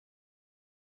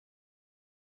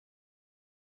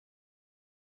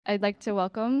I'd like to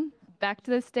welcome back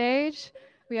to the stage,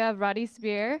 we have Radhi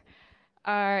Spear,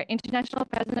 our international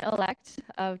president-elect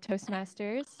of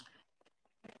Toastmasters.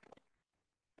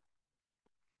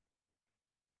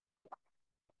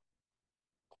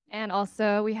 And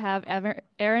also we have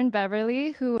Erin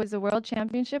Beverly, who was a world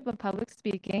championship of public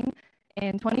speaking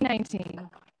in 2019.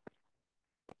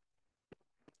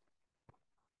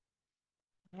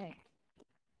 Okay.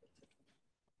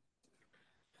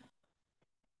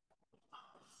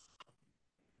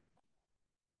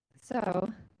 So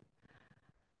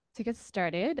to get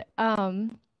started, Radhi,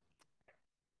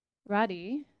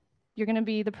 you're going to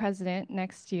be the president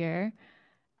next year.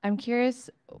 I'm curious,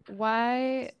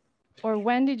 why or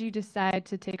when did you decide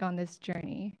to take on this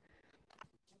journey?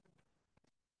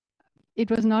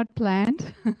 It was not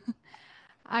planned.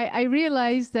 I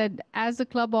realized that as a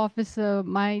club officer,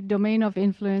 my domain of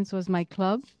influence was my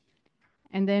club.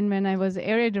 And then when I was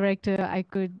area director, I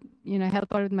could,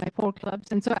 help out with my 4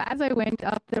 clubs. And so as I went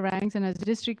up the ranks and as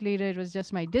district leader, it was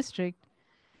just my district.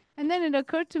 And then it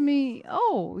occurred to me,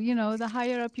 the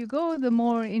higher up you go, the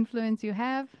more influence you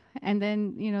have. And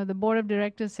then, the board of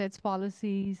directors sets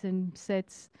policies and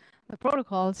sets the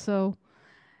protocols. So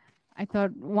I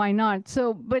thought, why not?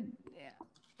 So, but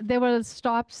there were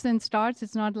stops and starts.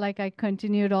 It's not like I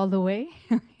continued all the way.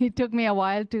 It took me a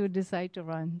while to decide to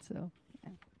run. So,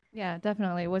 Yeah,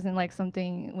 definitely. It wasn't like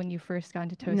something when you first got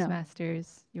into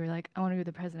Toastmasters, you were like, I want to be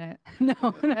the president. no.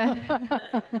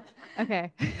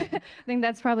 Okay. I think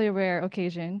that's probably a rare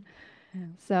occasion. Yeah.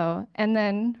 So, and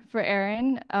then for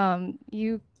Erin,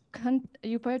 you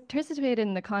participated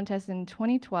in the contest in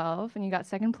 2012 and you got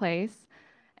second place.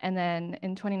 And then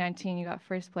in 2019, you got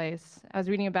first place. I was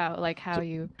reading about like how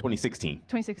you 2016.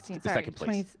 2016, sorry, second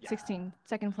place. 2016,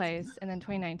 second place, and then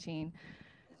 2019.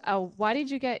 Why did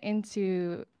you get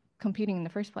into competing in the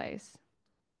first place?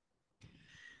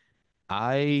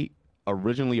 I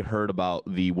originally heard about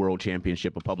the World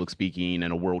Championship of Public Speaking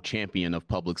and a World Champion of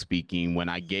Public Speaking when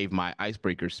I gave my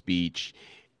icebreaker speech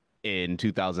in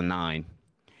 2009.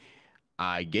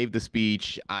 I gave the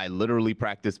speech. I literally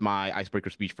practiced my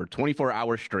icebreaker speech for 24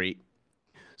 hours straight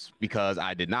because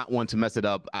I did not want to mess it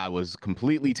up. I was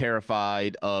completely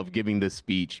terrified of giving this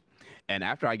speech. And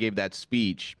after I gave that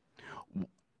speech,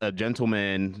 a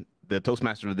gentleman, the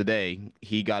Toastmaster of the day,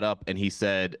 he got up and he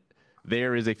said,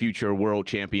 "There is a future world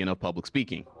champion of public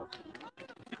speaking."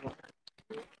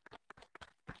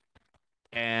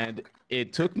 And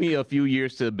it took me a few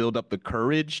years to build up the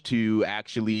courage to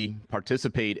actually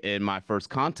participate in my first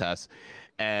contest.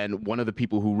 And one of the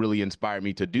people who really inspired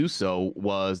me to do so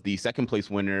was the second place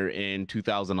winner in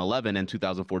 2011 and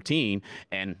 2014,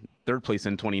 and third place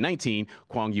in 2019,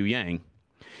 Kwang Yu Yang.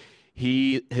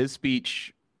 His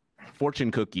speech,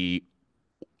 Fortune Cookie,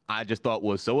 I just thought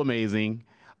was so amazing.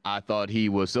 I thought he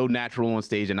was so natural on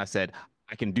stage, and I said,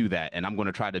 I can do that, and I'm going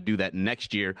to try to do that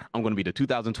next year. I'm going to be the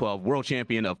 2012 world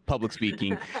champion of public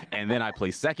speaking, and then I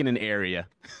placed second in area.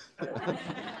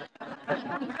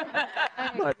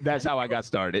 But that's how I got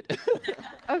started.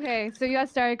 Okay, so you got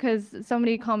started because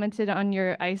somebody commented on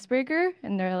your icebreaker,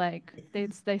 and they're like,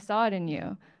 they saw it in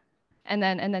you, and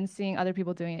then seeing other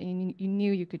people doing it, you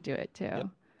knew you could do it too. Yep.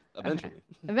 Eventually. Okay.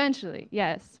 Eventually,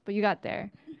 yes, but you got there,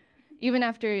 even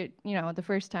after the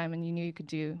first time, and you knew you could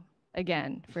do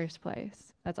again first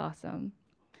place. That's awesome.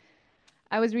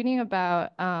 I was reading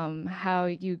about how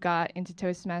you got into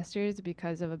Toastmasters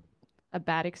because of a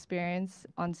bad experience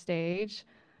on stage,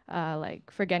 like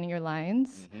forgetting your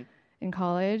lines in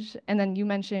college. And then you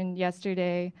mentioned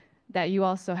yesterday that you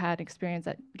also had experience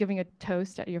at giving a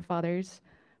toast at your father's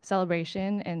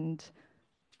celebration and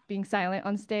being silent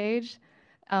on stage.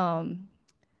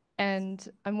 And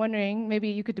I'm wondering, maybe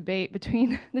you could debate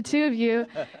between the two of you.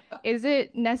 Is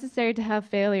it necessary to have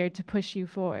failure to push you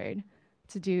forward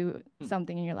to do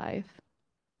something in your life?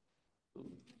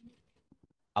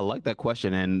 I like that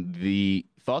question. And the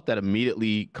thought that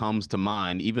immediately comes to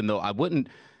mind, even though I wouldn't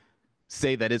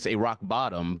say that it's a rock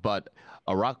bottom, but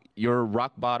your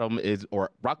rock bottom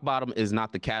is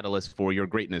not the catalyst for your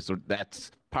greatness. Or that's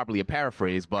probably a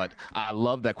paraphrase, but I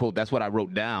love that quote. That's what I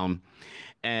wrote down.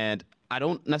 And I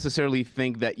don't necessarily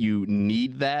think that you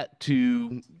need that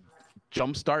to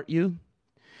jumpstart you.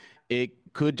 It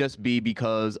could just be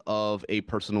because of a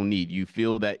personal need. You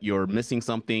feel that you're missing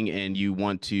something and you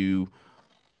want to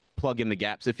plug in the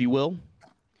gaps, if you will.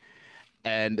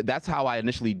 And that's how I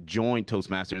initially joined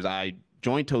Toastmasters. I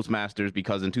joined Toastmasters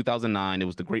because in 2009, it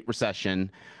was the Great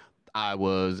Recession. I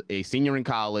was a senior in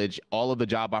college. All of the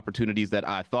job opportunities that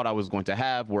I thought I was going to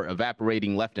have were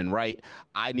evaporating left and right.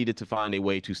 I needed to find a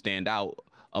way to stand out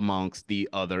amongst the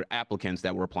other applicants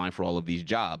that were applying for all of these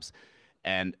jobs.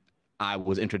 And I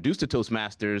was introduced to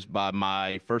Toastmasters by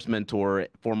my first mentor,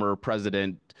 former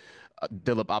President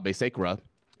Dilip Abesekra,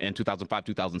 in 2005,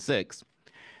 2006.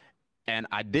 And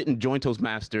I didn't join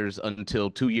Toastmasters until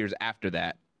 2 years after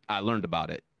that. I learned about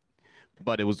it.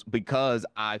 But it was because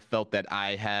I felt that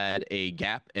I had a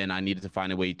gap and I needed to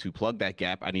find a way to plug that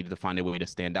gap. I needed to find a way to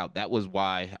stand out. That was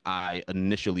why I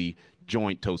initially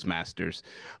joined Toastmasters.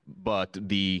 But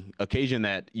the occasion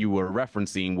that you were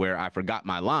referencing where I forgot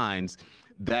my lines,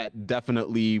 that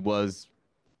definitely was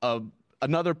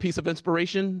another piece of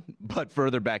inspiration, but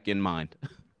further back in mind.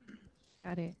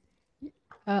 Got it.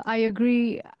 I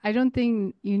agree. I don't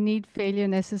think you need failure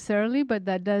necessarily, but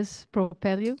that does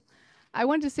propel you. I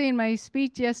want to say in my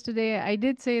speech yesterday, I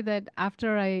did say that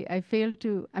after I failed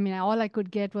to, all I could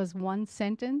get was one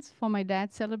sentence for my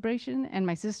dad's celebration, and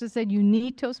my sister said, you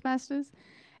need Toastmasters.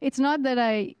 It's not that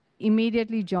I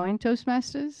immediately joined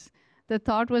Toastmasters. The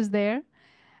thought was there,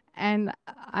 and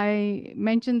I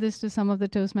mentioned this to some of the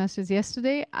Toastmasters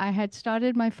yesterday. I had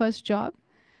started my first job,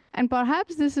 and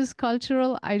perhaps this is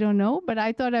cultural, I don't know, but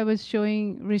I thought I was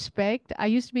showing respect. I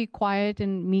used to be quiet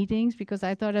in meetings because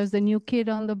I thought I was the new kid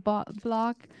on the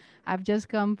block. I've just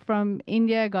come from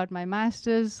India, got my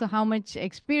master's, so how much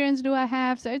experience do I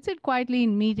have? So I'd sit quietly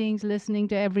in meetings, listening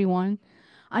to everyone,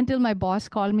 until my boss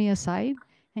called me aside,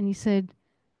 and he said,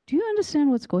 do you understand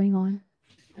what's going on?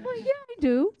 Well, yeah, I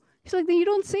do. He's like, then you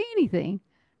don't say anything.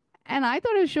 And I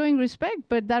thought I was showing respect,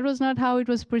 but that was not how it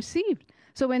was perceived.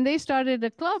 So when they started a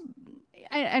club,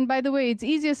 and by the way, it's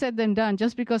easier said than done.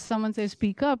 Just because someone says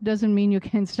speak up doesn't mean you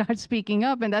can start speaking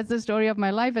up. And that's the story of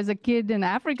my life. As a kid in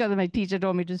Africa, my teacher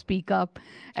told me to speak up.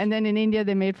 And then in India,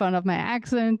 they made fun of my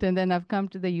accent. And then I've come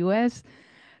to the US.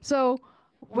 So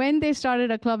when they started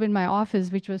a club in my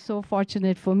office, which was so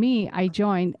fortunate for me, I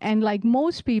joined. And like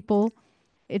most people,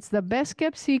 it's the best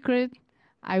kept secret.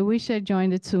 I wish I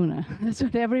joined it sooner. That's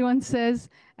what everyone says,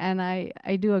 and I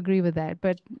do agree with that.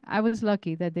 But I was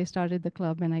lucky that they started the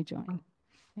club and I joined.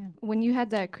 Yeah. When you had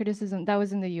that criticism, that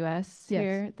was in the US Yes.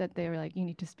 here, that they were like, you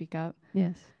need to speak up.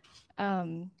 Yes.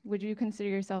 Would you consider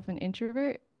yourself an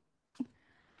introvert?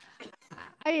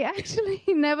 I actually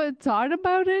never thought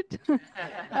about it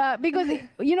because,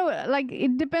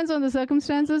 it depends on the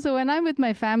circumstances. So when I'm with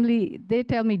my family, they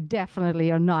tell me definitely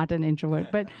you're not an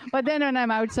introvert. But then when I'm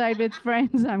outside with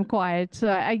friends, I'm quiet.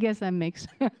 So I guess I'm mixed.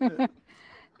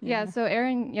 Yeah, so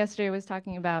Erin yesterday was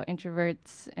talking about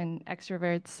introverts and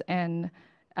extroverts. And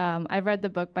I've read the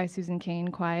book by Susan Cain,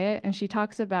 Quiet. And she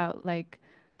talks about like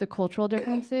the cultural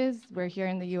differences where here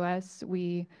in the US,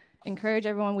 we encourage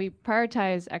everyone, we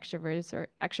prioritize extroverts or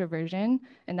extroversion,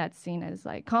 and that's seen as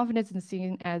like confidence and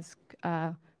seen as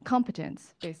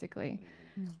competence, basically.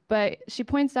 But she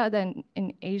points out that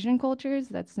in Asian cultures,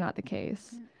 that's not the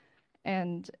case.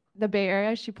 And the Bay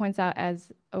Area, she points out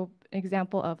as an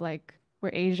example of like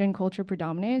where Asian culture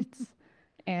predominates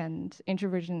and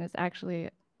introversion is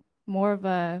actually more of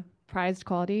a prized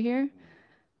quality here.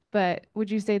 But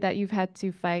would you say that you've had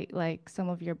to fight like some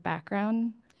of your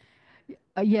background?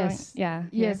 Yes. Yeah.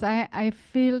 Yes, I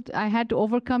feel I had to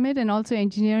overcome it, and also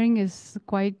engineering is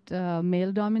quite a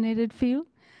male-dominated field.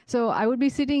 So I would be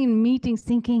sitting in meetings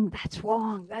thinking, that's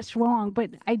wrong,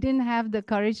 but I didn't have the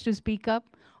courage to speak up,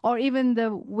 or even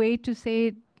the way to say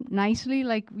it nicely,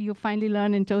 like you finally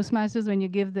learn in Toastmasters when you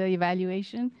give the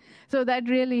evaluation. So that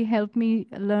really helped me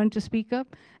learn to speak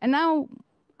up. And now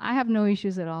I have no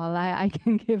issues at all. I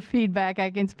can give feedback.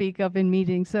 I can speak up in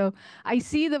meetings. So I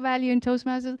see the value in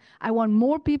Toastmasters. I want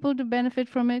more people to benefit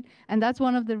from it. And that's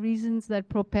one of the reasons that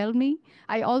propel me.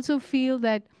 I also feel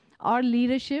that our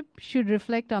leadership should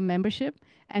reflect our membership.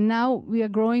 And now we are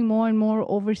growing more and more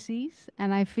overseas.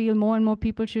 And I feel more and more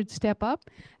people should step up.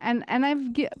 And I've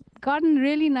gotten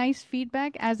really nice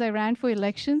feedback as I ran for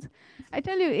elections. I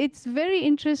tell you, it's very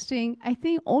interesting. I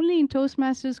think only in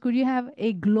Toastmasters could you have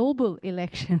a global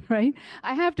election, right?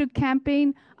 I have to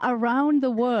campaign around the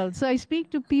world. So I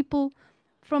speak to people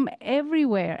from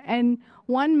everywhere. And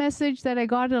one message that I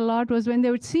got a lot was when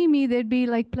they would see me, they'd be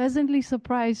like pleasantly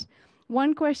surprised.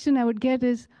 One question I would get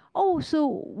is, oh,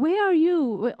 so where are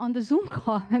you on the Zoom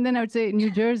call? And then I would say,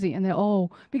 New Jersey. And they're,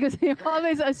 oh, because they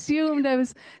always assumed I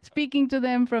was speaking to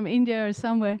them from India or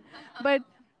somewhere. But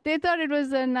they thought it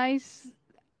was a nice,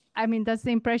 that's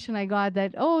the impression I got,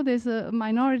 that, oh, there's a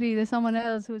minority, there's someone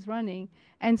else who's running.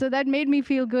 And so that made me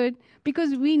feel good,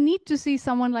 because we need to see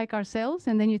someone like ourselves,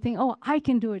 and then you think, oh, I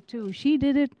can do it too. She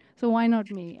did it, so why not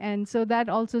me? And so that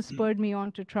also spurred me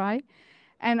on to try.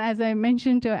 And as I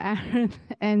mentioned to Aaron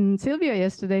and Sylvia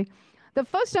yesterday, the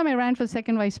first time I ran for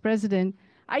second vice president,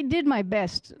 I did my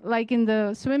best. Like in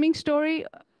the swimming story,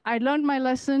 I learned my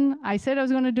lesson. I said I was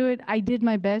going to do it. I did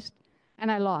my best,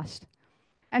 and I lost.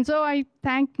 And so I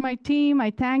thanked my team,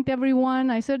 I thanked everyone.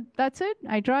 I said, that's it,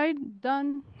 I tried,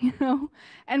 done, you know.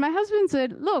 And my husband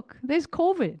said, look, there's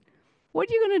COVID. What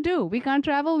are you going to do? We can't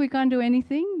travel, we can't do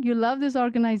anything. You love this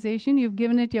organization, you've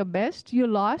given it your best, you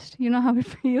lost, you know how it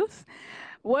feels.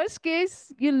 Worst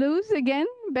case, you lose again.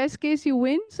 Best case, you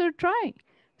win, so try.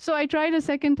 So I tried a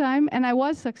second time, and I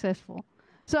was successful.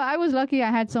 So I was lucky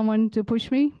I had someone to push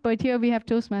me, but here we have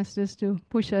Toastmasters to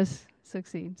push us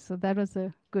succeed. So that was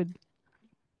a good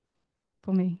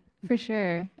for me. For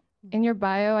sure. In your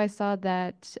bio, I saw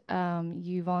that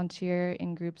you volunteer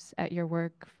in groups at your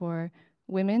work for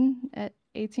women at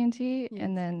AT&T, Yes.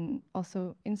 and then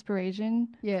also inspiration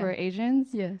Yeah. for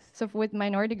Asians. Yes. So with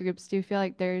minority groups, do you feel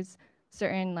like there's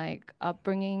certain like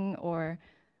upbringing or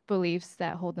beliefs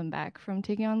that hold them back from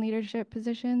taking on leadership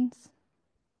positions?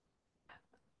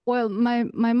 Well,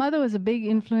 my mother was a big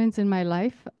influence in my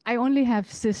life. I only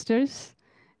have sisters.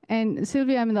 And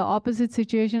Sylvia, I'm in the opposite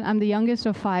situation. I'm the youngest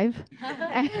of 5.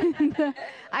 And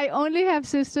I only have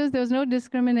sisters. There was no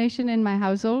discrimination in my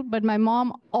household. But my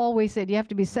mom always said, you have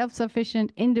to be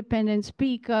self-sufficient, independent,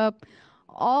 speak up,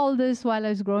 all this while I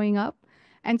was growing up.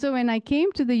 And so when I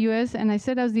came to the US and I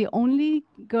said I was the only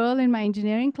girl in my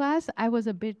engineering class, I was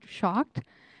a bit shocked.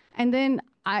 And then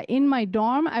in my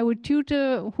dorm, I would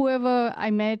tutor whoever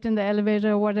I met in the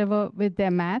elevator or whatever with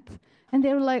their math. And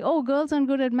they were like, oh, girls aren't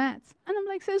good at maths. And I'm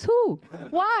like, says who?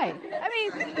 Why? I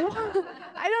mean,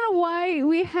 I don't know why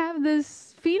we have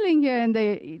this feeling here in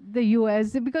the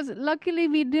US, because luckily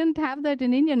we didn't have that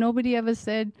in India. Nobody ever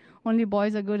said only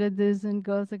boys are good at this and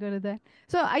girls are good at that.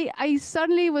 So I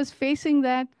suddenly was facing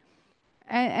that.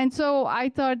 And so I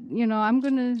thought, you know, I'm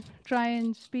going to try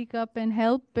and speak up and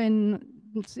help. And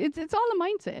it's all a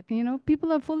mindset, you know.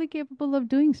 People are fully capable of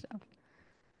doing stuff.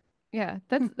 Yeah,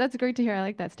 that's great to hear. I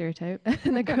like that stereotype.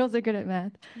 The girls are good at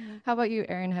math. How about you,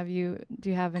 Erin? Do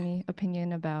you have any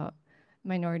opinion about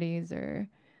minorities or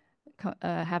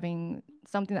having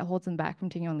something that holds them back from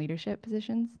taking on leadership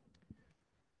positions?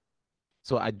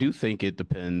 So I do think it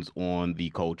depends on the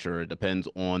culture. It depends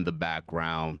on the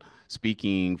background.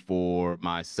 Speaking for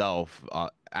myself,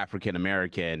 African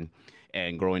American,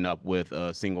 and growing up with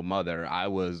a single mother, I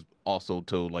was also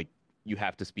told, like, you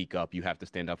have to speak up, you have to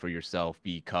stand up for yourself,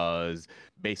 because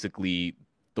basically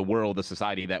the world, the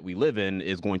society that we live in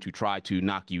is going to try to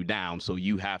knock you down. So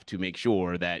you have to make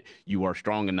sure that you are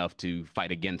strong enough to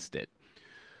fight against it.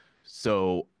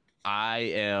 So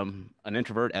I am an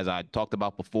introvert, as I talked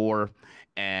about before,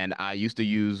 and I used to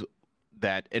use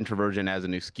that introversion as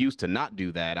an excuse to not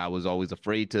do that. I was always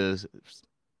afraid to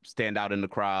stand out in the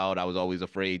crowd. I was always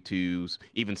afraid to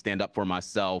even stand up for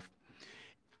myself.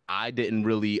 I didn't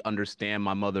really understand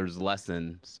my mother's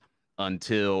lessons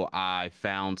until I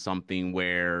found something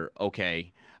where,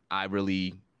 okay, I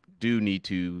really do need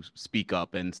to speak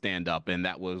up and stand up. And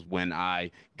that was when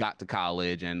I got to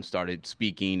college and started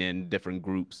speaking in different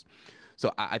groups.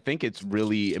 So I think it's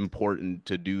really important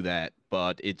to do that,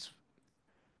 but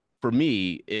for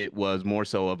me, it was more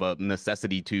so of a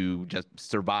necessity to just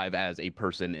survive as a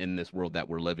person in this world that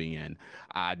we're living in.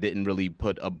 I didn't really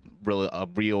put a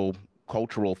real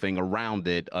cultural thing around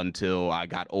it until I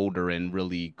got older and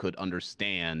really could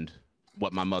understand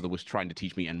what my mother was trying to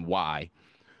teach me and why.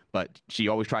 But she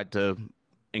always tried to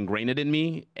ingrain it in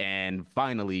me, and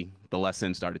finally the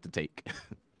lesson started to take.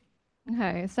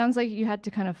 Okay, it sounds like you had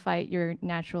to kind of fight your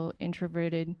natural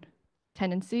introverted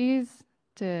tendencies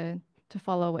to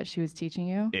follow what she was teaching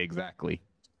you. Exactly.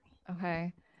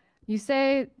 Okay. You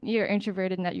say you're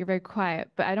introverted and that you're very quiet,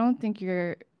 but I don't think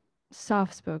you're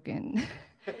soft-spoken.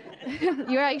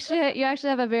 You actually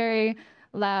have a very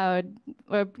loud,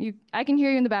 I can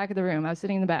hear you in the back of the room. I was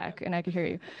sitting in the back and I could hear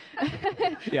you.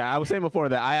 Yeah, I was saying before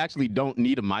that I actually don't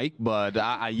need a mic, but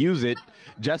I use it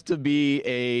just to be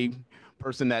a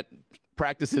person that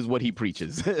practices what he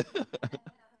preaches.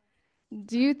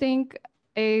 Do you think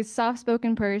a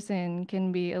soft-spoken person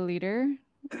can be a leader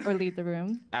or lead the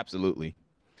room? Absolutely.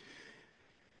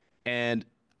 And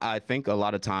I think a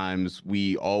lot of times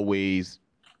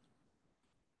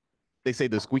they say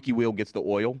the squeaky wheel gets the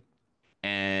oil.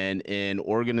 And in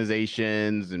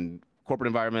organizations and corporate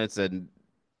environments, and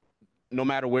no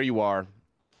matter where you are,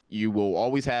 you will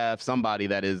always have somebody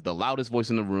that is the loudest voice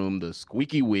in the room, the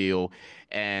squeaky wheel.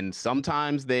 And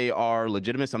sometimes they are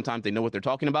legitimate. Sometimes they know what they're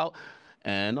talking about.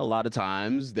 And a lot of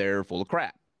times they're full of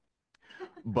crap.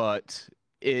 But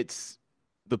it's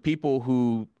the people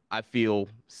who I feel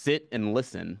sit and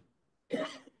listen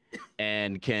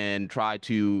and can try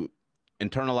to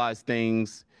internalize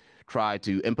things, try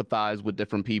to empathize with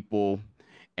different people,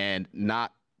 and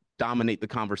not dominate the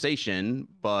conversation,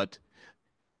 but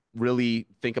really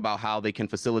think about how they can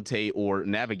facilitate or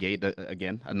navigate.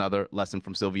 Again, another lesson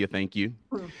from Sylvia. Thank you.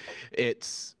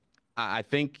 I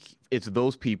think it's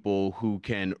those people who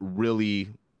can really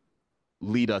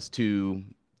lead us to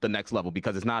the next level,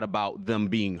 because it's not about them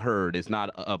being heard. It's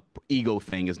not a ego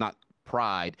thing. It's not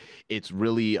pride. It's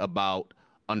really about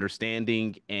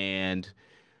understanding and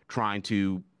trying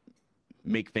to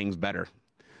make things better.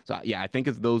 So yeah, I think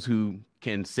it's those who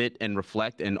can sit and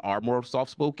reflect and are more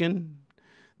soft-spoken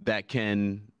that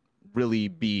can really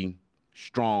be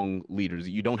strong leaders.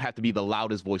 You don't have to be the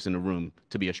loudest voice in the room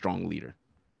to be a strong leader.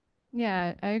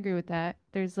 Yeah, I agree with that.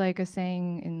 There's like a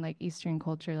saying in like Eastern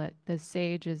culture that the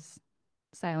sage is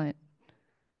silent.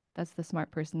 That's the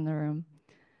smart person in the room.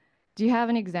 Do you have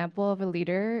an example of a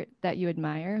leader that you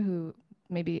admire who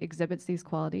maybe exhibits these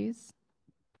qualities?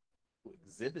 Who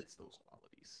exhibits those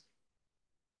qualities?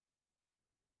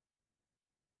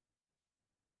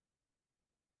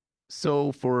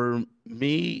 So for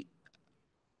me,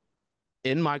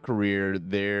 in my career,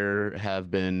 there have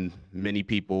been many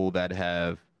people that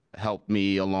have helped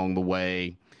me along the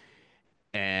way.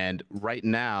 And right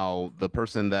now, the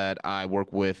person that I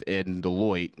work with in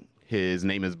Deloitte, his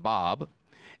name is Bob.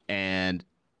 And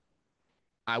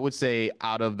I would say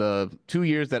out of the 2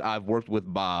 years that I've worked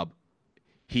with Bob,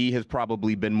 he has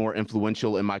probably been more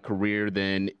influential in my career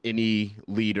than any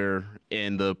leader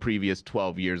in the previous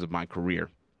 12 years of my career.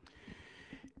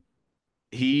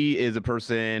 He is a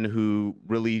person who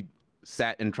really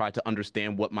sat and tried to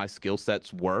understand what my skill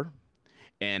sets were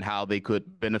and how they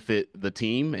could benefit the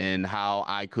team, and how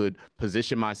I could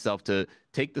position myself to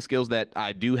take the skills that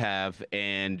I do have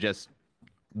and just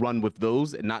run with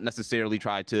those, and not necessarily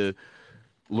try to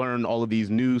learn all of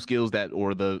these new skills that,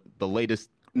 or the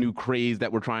latest new craze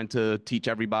that we're trying to teach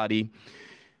everybody.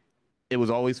 It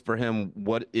was always for him,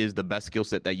 what is the best skill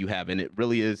set that you have? And it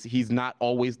really is, he's not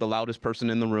always the loudest person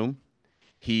in the room.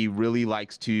 He really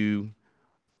likes to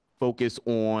focus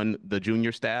on the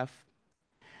junior staff.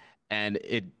 And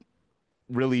it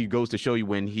really goes to show you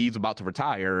when he's about to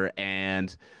retire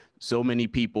and so many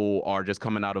people are just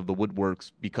coming out of the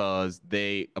woodworks because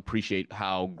they appreciate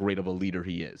how great of a leader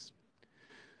he is.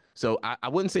 So I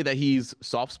wouldn't say that he's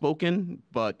soft-spoken,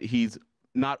 but he's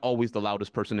not always the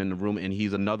loudest person in the room, and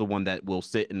he's another one that will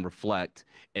sit and reflect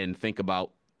and think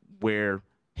about where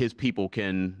his people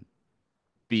can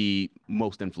be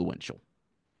most influential.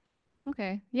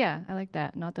 Okay, yeah, I like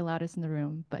that. Not the loudest in the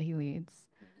room, but he leads.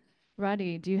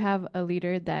 Radhi, do you have a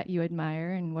leader that you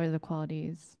admire, and what are the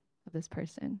qualities of this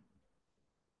person?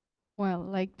 Well,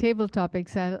 like table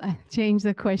topics, I'll change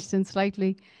the question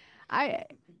slightly.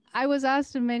 I was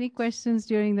asked many questions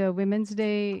during the Women's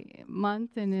Day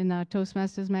month, and in our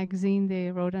Toastmasters magazine,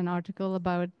 they wrote an article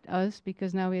about us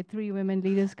because now we have 3 women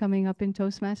leaders coming up in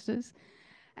Toastmasters.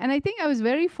 And I think I was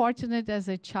very fortunate as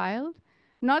a child,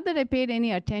 not that I paid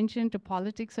any attention to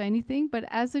politics or anything, but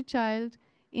as a child,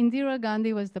 Indira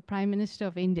Gandhi was the Prime Minister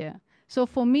of India. So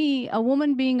for me, a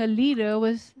woman being a leader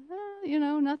was,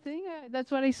 nothing.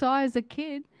 That's what I saw as a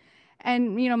kid.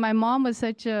 And, my mom was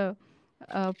such a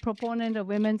proponent of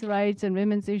women's rights and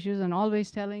women's issues and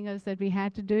always telling us that we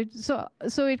had to do it.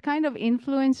 So it kind of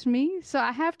influenced me. So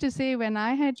I have to say, when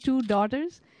I had 2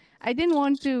 daughters, I didn't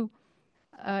want to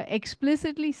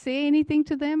explicitly say anything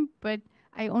to them, but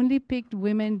I only picked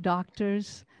women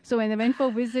doctors. So when they went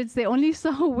for visits, they only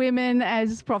saw women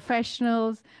as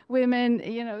professionals,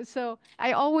 women, so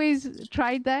I always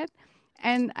tried that.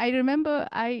 And I remember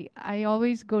I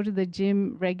always go to the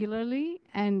gym regularly.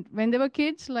 And when they were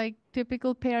kids, like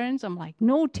typical parents, I'm like,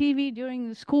 no TV during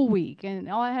the school week. And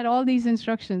I had all these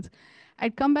instructions.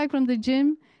 I'd come back from the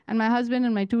gym, and my husband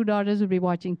and my 2 daughters would be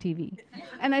watching TV.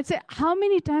 And I'd say, how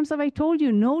many times have I told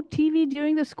you no TV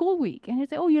during the school week? And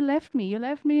he'd say, oh, you left me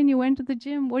and you went to the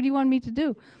gym. What do you want me to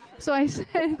do? So I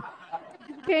said,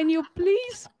 can you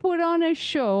please put on a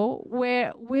show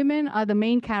where women are the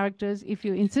main characters if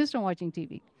you insist on watching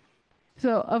TV?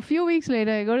 So a few weeks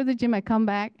later, I go to the gym, I come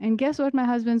back, and guess what my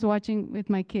husband's watching with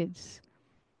my kids?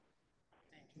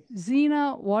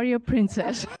 Xena, Warrior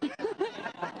Princess.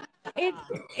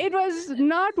 It was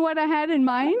not what I had in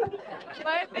mind,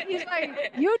 but he's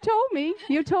like, you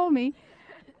told me.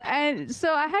 And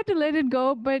so I had to let it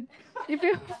go. But if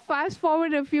you fast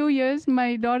forward a few years,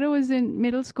 my daughter was in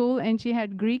middle school and she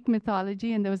had Greek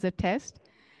mythology and there was a test.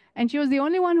 And she was the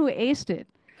only one who aced it.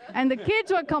 And the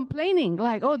kids were complaining,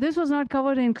 like, oh, this was not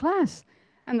covered in class.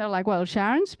 And they're like, well,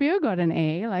 Sharon Spear got an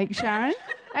A, like Sharon.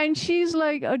 And she's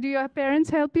like, oh, do your parents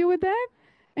help you with that?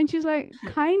 And she's like,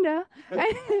 kinda.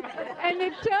 And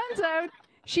it turns out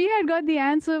she had got the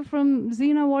answer from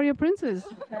Xena Warrior Princess.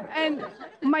 And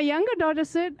my younger daughter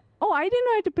said, oh, I didn't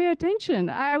know I had to pay attention.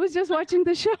 I was just watching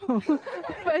the show.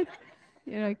 But,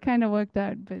 it kind of worked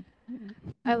out. But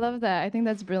I love that. I think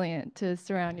that's brilliant to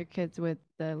surround your kids with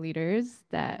the leaders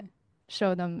that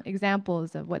show them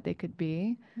examples of what they could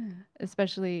be.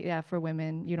 Especially, yeah, for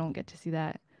women, you don't get to see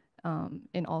that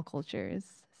in all cultures.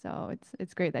 So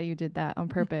it's great that you did that on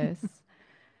purpose.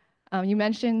 You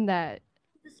mentioned that.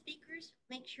 The speakers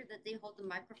make sure that they hold the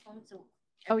microphone so.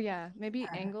 Oh yeah, maybe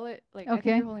angle it like I think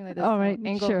okay. you're holding like this. All so right.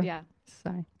 angle, Sure. yeah,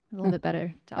 Sorry. a little bit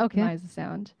better to Okay. optimize the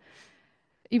sound.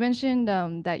 You mentioned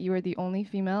that you were the only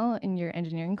female in your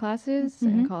engineering classes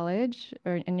in college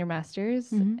or in your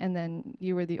master's, and then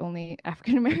you were the only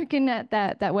African American at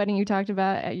that wedding you talked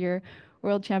about at your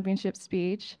world championship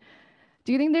speech.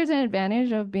 Do you think there's an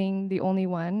advantage of being the only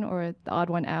one or the odd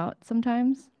one out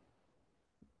sometimes?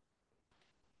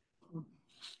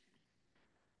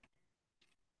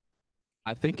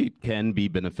 I think it can be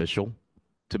beneficial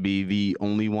to be the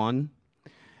only one,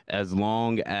 as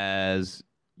long as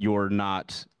you're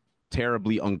not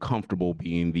terribly uncomfortable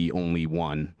being the only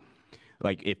one.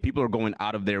 Like, if people are going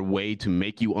out of their way to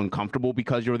make you uncomfortable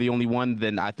because you're the only one,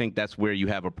 then I think that's where you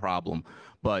have a problem.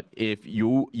 But if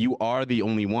you are the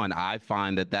only one, I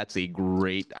find that that's a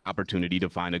great opportunity to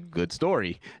find a good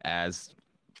story, as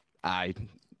I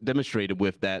demonstrated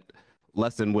with that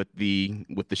lesson with the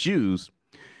shoes.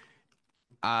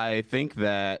 I think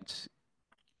that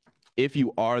if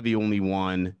you are the only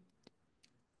one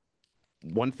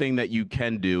thing that you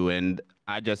can do, and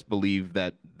I just believe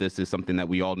that this is something that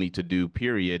we all need to do,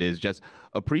 period, is just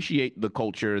appreciate the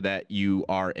culture that you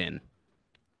are in.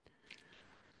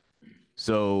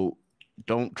 So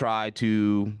don't try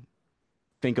to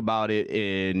think about it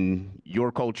in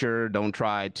your culture. Don't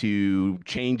try to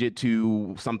change it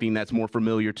to something that's more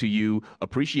familiar to you.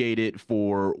 Appreciate it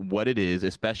for what it is,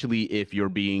 especially if you're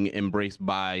being embraced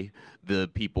by the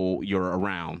people you're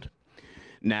around.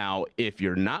 Now, if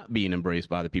you're not being embraced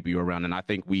by the people you're around, and I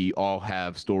think we all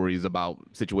have stories about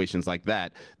situations like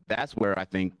that, that's where I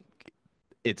think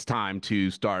it's time to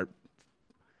start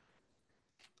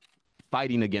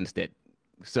fighting against it.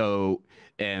 So,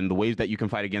 and the ways that you can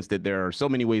fight against it, there are so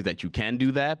many ways that you can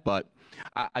do that, but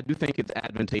I do think it's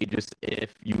advantageous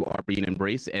if you are being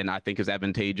embraced, and I think it's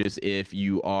advantageous if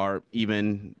you are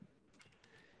even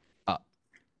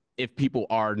if people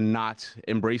are not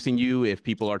embracing you, if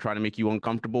people are trying to make you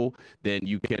uncomfortable, then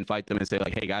you can fight them and say,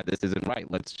 like, hey, guys, this isn't right.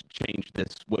 Let's change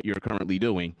this, what you're currently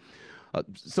doing.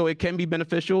 So it can be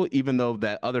beneficial, even though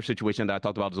that other situation that I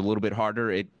talked about is a little bit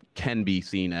harder. It can be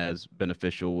seen as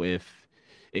beneficial if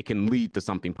it can lead to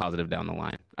something positive down the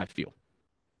line, I feel.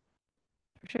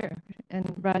 For sure. And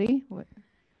Radhi, what?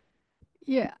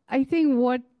 Yeah, I think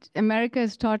what America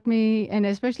has taught me, and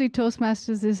especially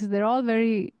Toastmasters, is they're all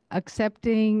very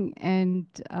accepting and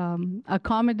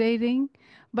accommodating,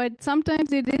 but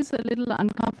sometimes it is a little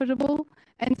uncomfortable.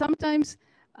 And sometimes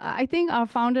I think our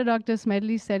founder, Dr.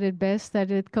 Smedley, said it best, that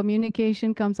with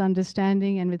communication comes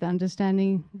understanding, and with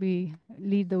understanding, we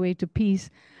lead the way to peace.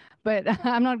 But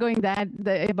I'm not going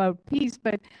about peace,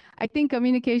 but I think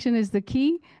communication is the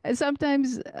key. And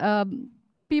sometimes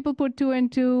people put 2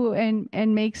 and 2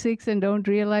 and make 6 and don't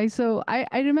realize. So I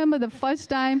remember the first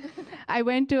time I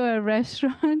went to a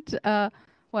restaurant, well,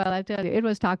 I tell you, it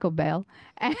was Taco Bell.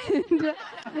 And,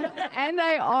 and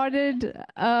I ordered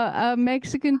a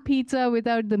Mexican pizza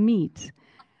without the meat.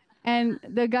 And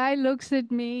the guy looks at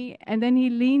me, and then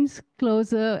he leans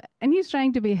closer, and he's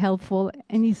trying to be helpful,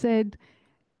 and he said,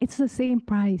 "It's the same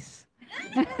price."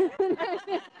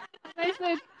 I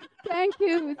said,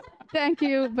 thank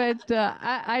you, but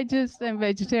I just am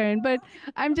vegetarian. But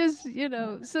I'm just,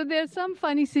 so there's some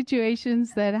funny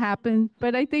situations that happen.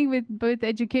 But I think with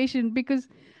education, because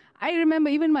I remember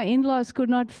even my in-laws could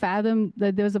not fathom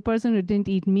that there was a person who didn't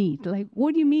eat meat. Like,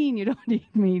 what do you mean you don't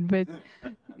eat meat? But,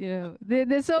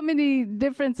 there's so many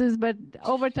differences, but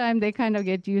over time they kind of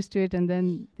get used to it, and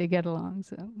then they get along.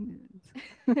 So.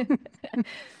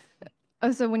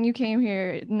 Oh, so when you came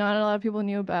here, not a lot of people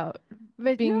knew about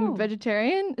being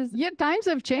vegetarian? Yeah, times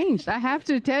have changed. I have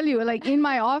to tell you, like in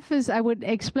my office, I would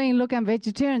explain, look, I'm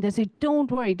vegetarian. They say, don't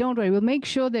worry. We'll make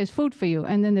sure there's food for you.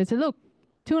 And then they say, look,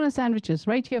 tuna sandwiches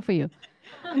right here for you.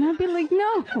 And I'd be like,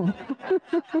 no.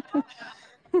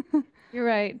 You're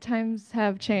right. Times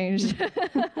have changed.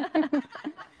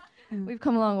 We've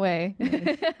come a long way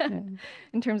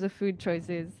in terms of food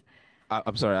choices.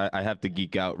 I'm sorry, I have to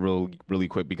geek out really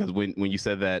quick, because when you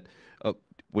said that,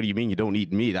 what do you mean you don't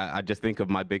eat meat? I just think of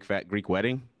my big fat Greek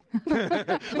wedding.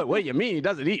 Like, what do you mean he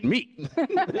doesn't eat meat?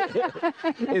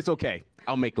 It's okay.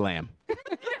 I'll make lamb.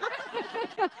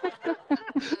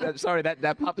 Sorry,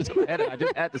 that popped into my head, and I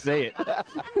just had to say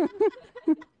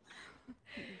it.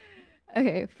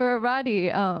 Okay, for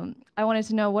Radhi, I wanted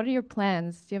to know, what are your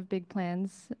plans? Do you have big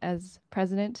plans as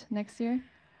president next year?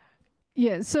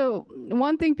 Yeah, so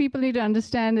one thing people need to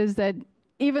understand is that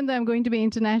even though I'm going to be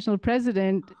international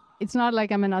president, it's not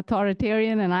like I'm an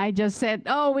authoritarian and I just said,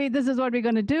 oh, wait, this is what we're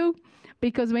going to do.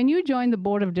 Because when you join the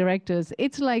board of directors,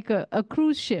 it's like a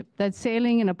cruise ship that's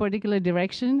sailing in a particular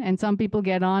direction, and some people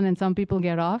get on and some people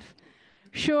get off.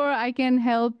 Sure, I can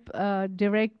help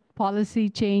direct policy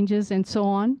changes and so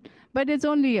on, but it's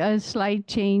only a slight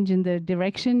change in the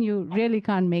direction. You really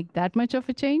can't make that much of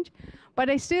a change. But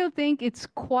I still think it's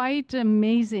quite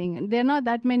amazing. There are not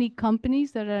that many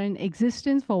companies that are in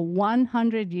existence for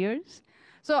 100 years.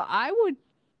 So I would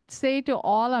say to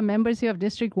all our members here of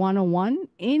District 101,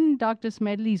 in Dr.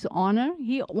 Smedley's honor,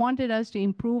 he wanted us to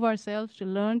improve ourselves, to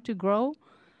learn, to grow.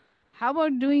 How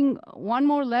about doing one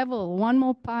more level, one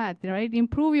more path, right?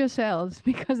 Improve yourselves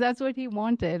because that's what he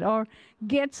wanted. Or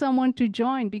get someone to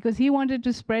join because he wanted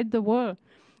to spread the word.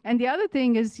 And the other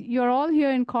thing is, you're all here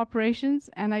in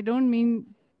corporations, and I don't mean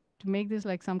to make this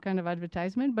like some kind of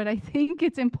advertisement, but I think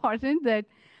it's important that,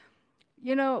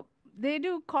 you know, they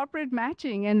do corporate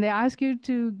matching and they ask you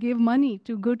to give money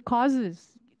to good causes.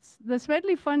 The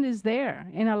Smedley Fund is there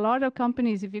in a lot of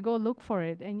companies if you go look for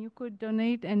it, and you could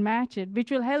donate and match it, which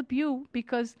will help you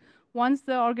because once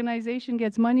the organization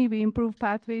gets money, we improve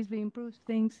pathways, we improve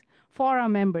things for our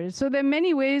members. So there are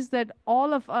many ways that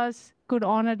all of us could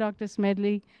honor Dr.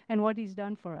 Smedley and what he's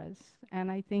done for us.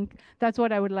 And I think that's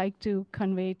what I would like to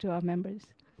convey to our members.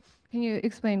 Can you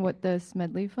explain what the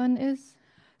Smedley Fund is?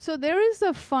 So there is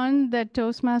a fund that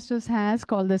Toastmasters has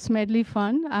called the Smedley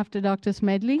Fund after Dr.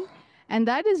 Smedley. And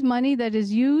that is money that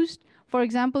is used. For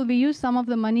example, we use some of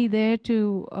the money there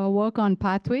to work on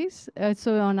pathways,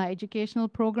 so on our educational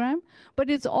program. But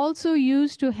it's also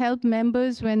used to help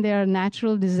members when there are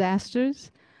natural disasters.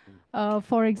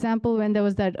 For example, when there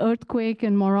was that earthquake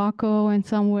in Morocco and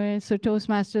somewhere, so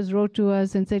Toastmasters wrote to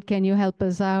us and said, can you help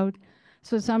us out?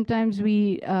 So sometimes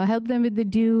we help them with the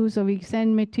dues or we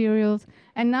send materials.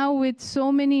 And now with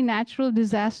so many natural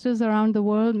disasters around the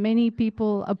world, many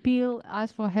people appeal,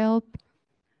 ask for help.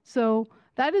 So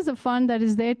that is a fund that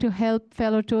is there to help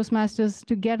fellow Toastmasters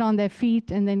to get on their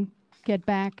feet and then get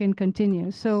back and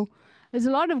continue. So there's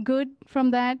a lot of good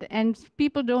from that, and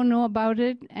people don't know about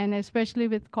it, and especially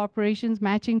with corporations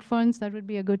matching funds, that would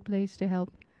be a good place to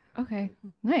help. Okay,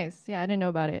 nice. Yeah, I didn't know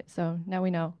about it, so now we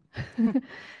know.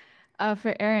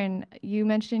 For Aaron, you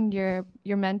mentioned your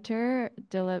mentor,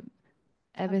 Dilip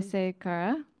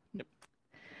Ebisekara. Yep.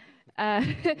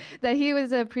 That he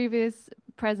was a previous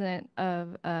president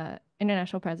of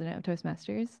international president of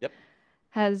Toastmasters. Yep.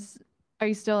 Are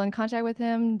you still in contact with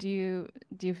him? Do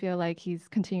you feel like he's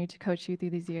continued to coach you through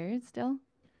these years still?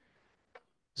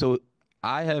 So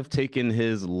I have taken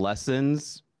his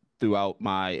lessons throughout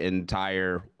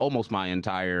almost my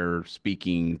entire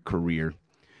speaking career.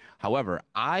 However,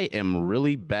 I am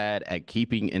really bad at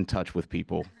keeping in touch with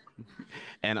people.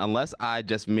 And unless I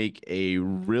just make a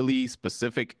really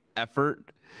specific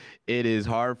effort, it is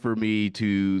hard for me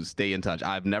to stay in touch.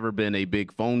 I've never been a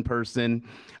big phone person.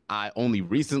 I only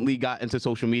recently got into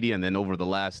social media, and then over the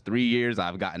last 3 years,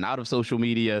 I've gotten out of social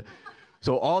media.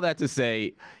 So all that to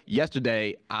say,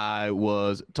 yesterday I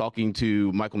was talking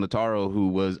to Michael Notaro, who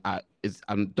was, I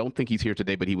don't think he's here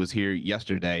today, but he was here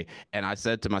yesterday. And I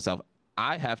said to myself,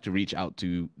 I have to reach out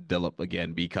to Dilip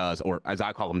again because, or as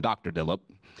I call him, Dr. Dilip.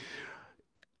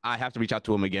 I have to reach out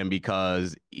to him again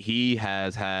because he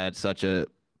has had such a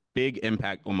big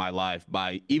impact on my life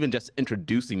by even just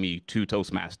introducing me to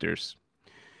Toastmasters.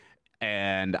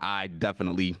 And I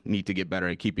definitely need to get better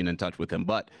at keeping in touch with him.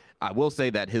 But I will say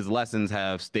that his lessons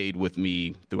have stayed with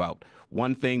me throughout.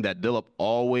 One thing that Dilip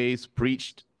always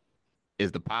preached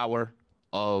is the power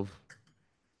of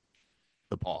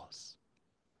the pause.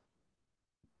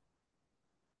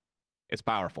 It's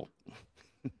powerful.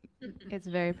 It's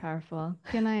very powerful.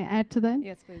 Can I add to that?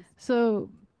 Yes, please. So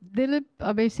Dilip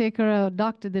Abesekara,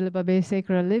 Dr. Dilip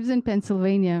Abesekara lives in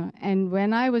Pennsylvania. And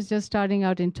when I was just starting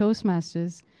out in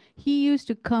Toastmasters, he used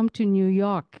to come to New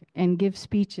York and give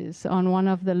speeches on one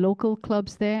of the local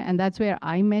clubs there. And that's where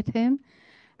I met him.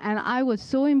 And I was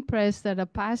so impressed that a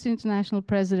past international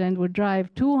president would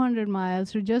drive 200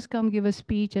 miles to just come give a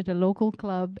speech at a local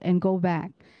club and go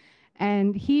back.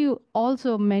 And he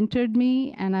also mentored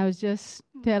me, and I was just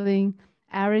telling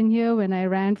Aaron here when I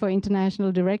ran for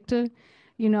international director,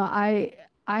 you know, I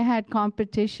had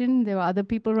competition. There were other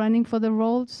people running for the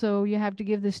role, so you have to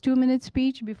give this 2-minute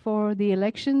speech before the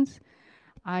elections.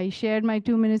 I shared my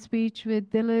 2-minute speech with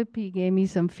Dilip. He gave me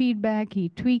some feedback. He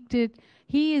tweaked it.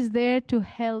 He is there to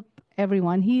help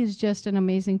everyone. He is just an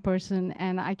amazing person,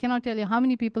 and I cannot tell you how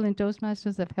many people in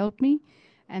Toastmasters have helped me,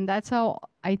 and that's how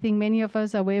I think many of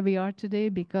us are where we are today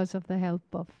because of the help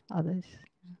of others.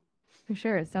 For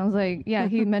sure. It sounds like, yeah,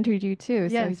 he mentored you too.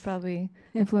 So he's Yes. probably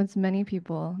influenced many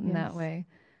people in that Yes. way.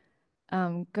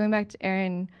 Going back to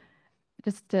Aaron,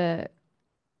 just to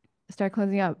start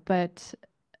closing up, but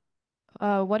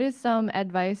what is some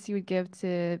advice you would give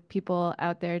to people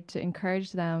out there to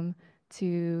encourage them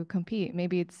to compete?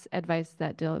 Maybe it's advice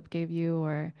that Dilip gave you,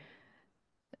 or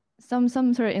some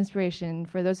sort of inspiration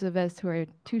for those of us who are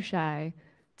too shy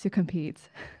to compete.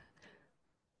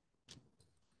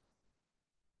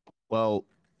 Well,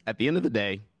 at the end of the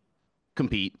day,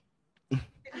 compete.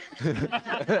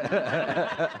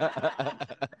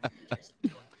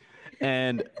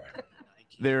 And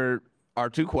there are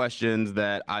two questions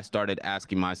that I started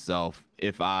asking myself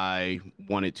if I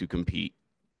wanted to compete.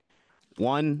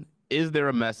 One, is there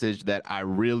a message that I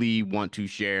really want to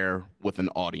share with an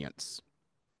audience?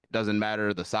 It doesn't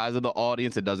matter the size of the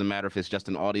audience. It doesn't matter if it's just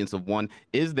an audience of one.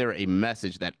 Is there a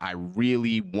message that I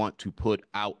really want to put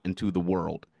out into the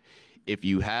world? If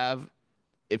you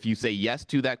say yes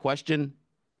to that question,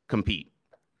 compete.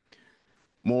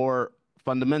 More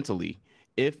fundamentally,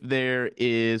 if there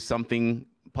is something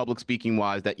public speaking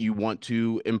wise that you want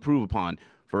to improve upon,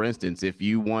 for instance, if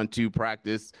you want to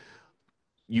practice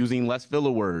using less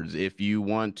filler words, if you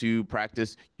want to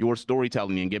practice your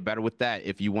storytelling and get better with that,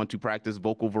 if you want to practice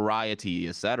vocal variety,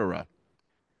 etc.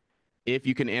 If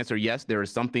you can answer yes, there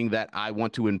is something that I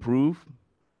want to improve,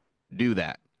 do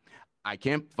that. I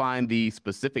can't find the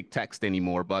specific text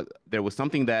anymore, but there was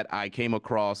something that I came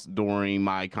across during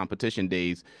my competition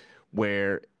days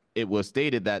where it was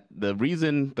stated that the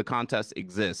reason the contest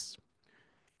exists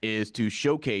is to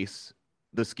showcase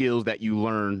the skills that you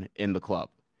learn in the club.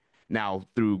 Now,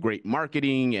 through great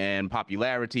marketing and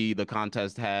popularity, the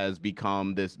contest has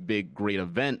become this big, great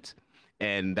event,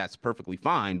 and that's perfectly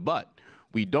fine. But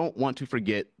we don't want to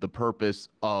forget the purpose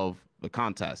of the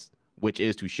contest, which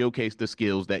is to showcase the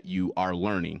skills that you are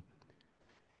learning.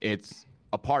 It's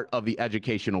a part of the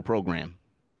educational program.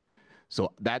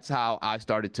 So that's how I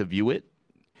started to view it.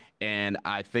 And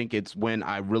I think it's when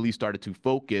I really started to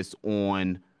focus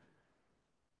on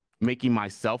making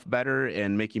myself better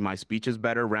and making my speeches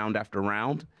better round after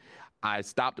round. I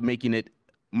stopped making it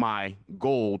my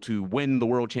goal to win the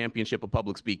World Championship of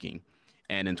Public Speaking.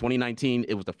 And in 2019,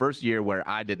 it was the first year where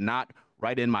I did not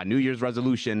write in my New Year's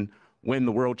resolution, win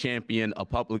the World Championship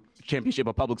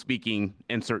of Public Speaking,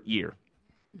 insert year.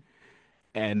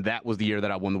 And that was the year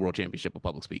that I won the World Championship of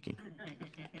Public Speaking.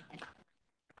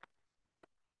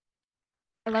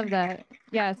 I love that.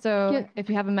 Yeah. So Yeah. if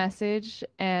you have a message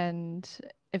and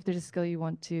if there's a skill you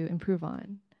want to improve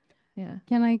on. Yeah.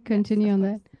 Can I continue on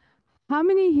that? How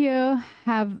many here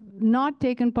have not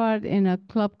taken part in a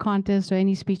club contest or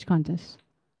any speech contest?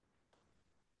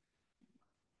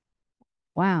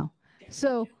 Wow.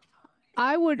 So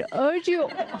I would urge you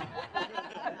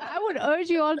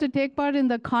all to take part in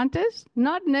the contest,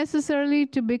 not necessarily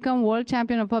to become world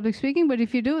champion of public speaking, but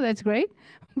if you do, that's great.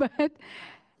 But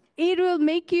it will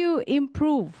make you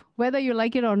improve, whether you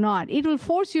like it or not. It will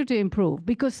force you to improve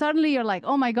because suddenly you're like,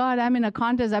 oh my God, I'm in a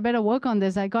contest. I better work on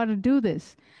this. I got to do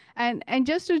this. And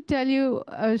just to tell you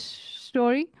a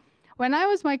story, when I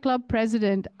was my club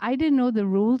president, I didn't know the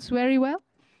rules very well.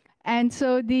 And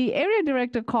so the area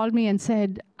director called me and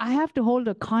said, I have to hold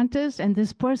a contest and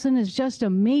this person is just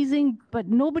amazing, but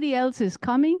nobody else is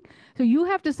coming. So you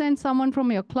have to send someone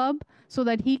from your club so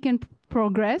that he can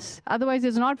progress. Otherwise,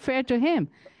 it's not fair to him.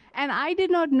 And I did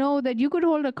not know that you could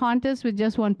hold a contest with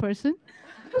just one person.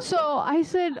 So I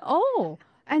said, oh.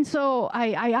 And so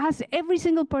I asked every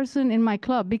single person in my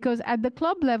club, because at the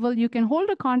club level, you can hold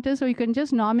a contest or you can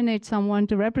just nominate someone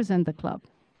to represent the club.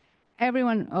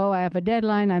 Everyone, oh, I have a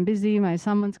deadline, I'm busy,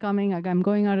 someone's coming, I'm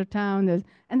going out of town.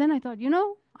 And then I thought,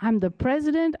 I'm the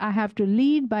president, I have to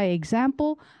lead by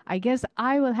example. I guess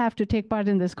I will have to take part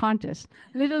in this contest.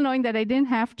 Little knowing that I didn't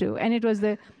have to. And it was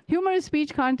the humorous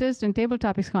speech contest and table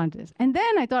topics contest. And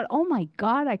then I thought, oh my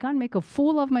God, I can't make a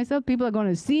fool of myself. People are going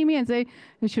to see me and say,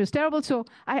 she was terrible. So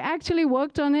I actually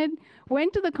worked on it,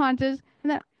 went to the contest,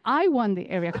 and then I won the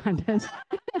area contest.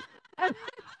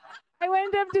 I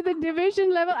went up to the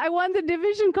division level. I won the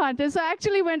division contest. So I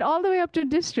actually went all the way up to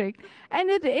district. And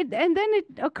then it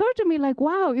occurred to me like,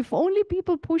 wow, if only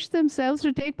people push themselves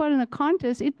to take part in a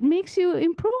contest, it makes you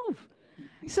improve.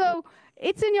 So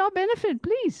it's in your benefit,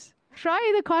 please.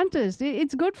 Try the contest.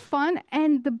 It's good fun.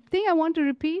 And the thing I want to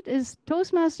repeat is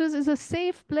Toastmasters is a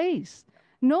safe place.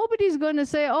 Nobody's going to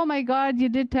say, oh my God, you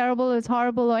did terrible, it's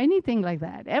horrible, or anything like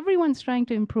that. Everyone's trying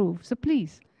to improve. So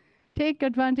please, take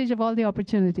advantage of all the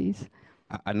opportunities.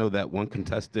 I know that one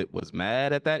contestant was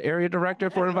mad at that area director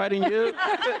for inviting you.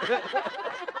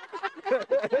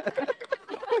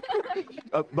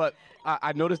 But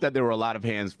I noticed that there were a lot of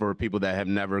hands for people that have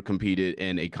never competed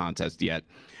in a contest yet.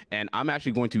 And I'm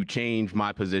actually going to change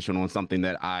my position on something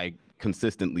that I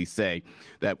consistently say,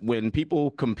 that when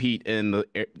people compete in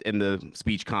the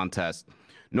speech contest,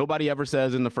 nobody ever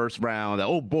says in the first round that,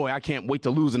 oh boy, I can't wait to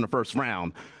lose in the first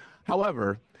round.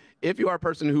 However, if you are a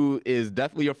person who is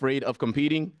definitely afraid of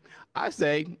competing, I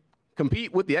say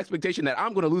compete with the expectation that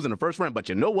I'm going to lose in the first round, but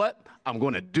you know what? I'm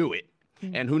going to do it.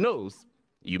 And who knows?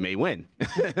 You may win.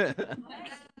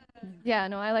 Yeah,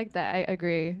 no, I like that. I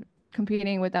agree.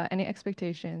 Competing without any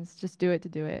expectations, just do it to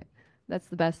do it. That's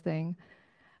the best thing.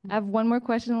 I have one more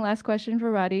question, last question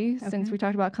for Radhi. Since we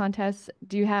talked about contests,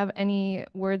 do you have any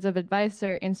words of advice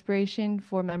or inspiration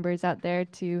for members out there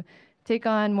to take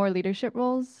on more leadership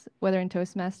roles, whether in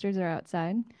Toastmasters or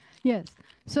outside? Yes.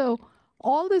 So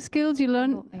all the skills you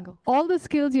learn, all the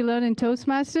skills you learn in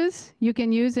Toastmasters, you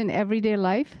can use in everyday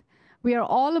life. We are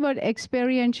all about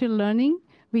experiential learning.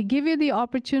 We give you the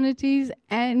opportunities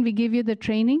and we give you the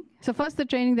training. So first the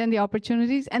training, then the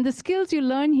opportunities. And the skills you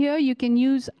learn here, you can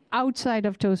use outside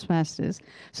of Toastmasters.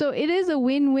 So it is a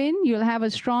win-win. You'll have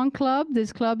a strong club.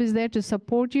 This club is there to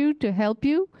support you, to help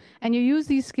you. And you use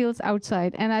these skills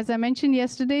outside. And as I mentioned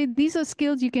yesterday, these are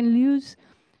skills you can use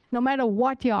no matter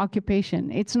what your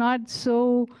occupation. It's not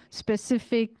so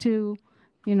specific to,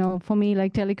 you know, for me,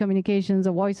 like telecommunications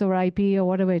or voice over IP or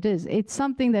whatever it is. It's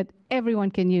something that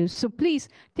everyone can use. So please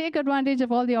take advantage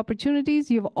of all the opportunities.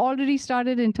 You've already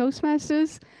started in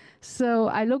Toastmasters. So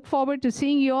I look forward to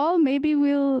seeing you all. Maybe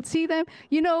we'll see them.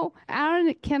 You know,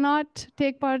 Aaron cannot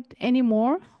take part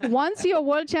anymore. Once you're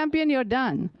world champion, you're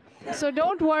done. So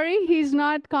don't worry, he's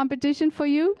not competition for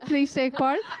you. Please take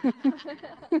part.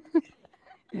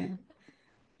 Yeah.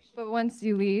 But once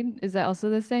you lead, is that also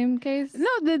the same case? No,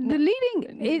 the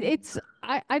leading,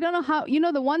 I don't know how, you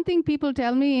know, the one thing people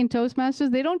tell me in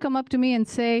Toastmasters, they don't come up to me and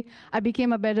say, I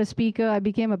became a better speaker, I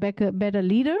became a better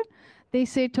leader. They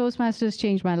say, Toastmasters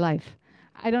changed my life.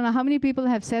 I don't know how many people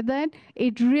have said that.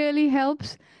 It really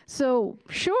helps. So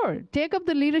sure, take up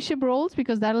the leadership roles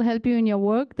because that'll help you in your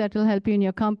work, that'll help you in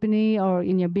your company or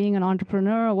in your being an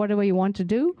entrepreneur or whatever you want to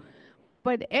do.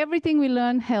 But everything we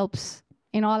learn helps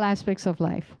in all aspects of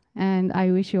life. And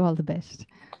I wish you all the best.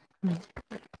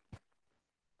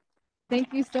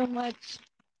 Thank you so much.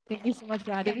 Thank you so much,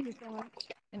 Radhi. Thank you so much.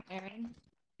 And Aaron.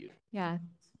 Yeah,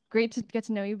 great to get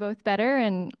to know you both better.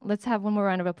 And let's have one more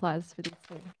round of applause for these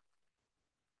two.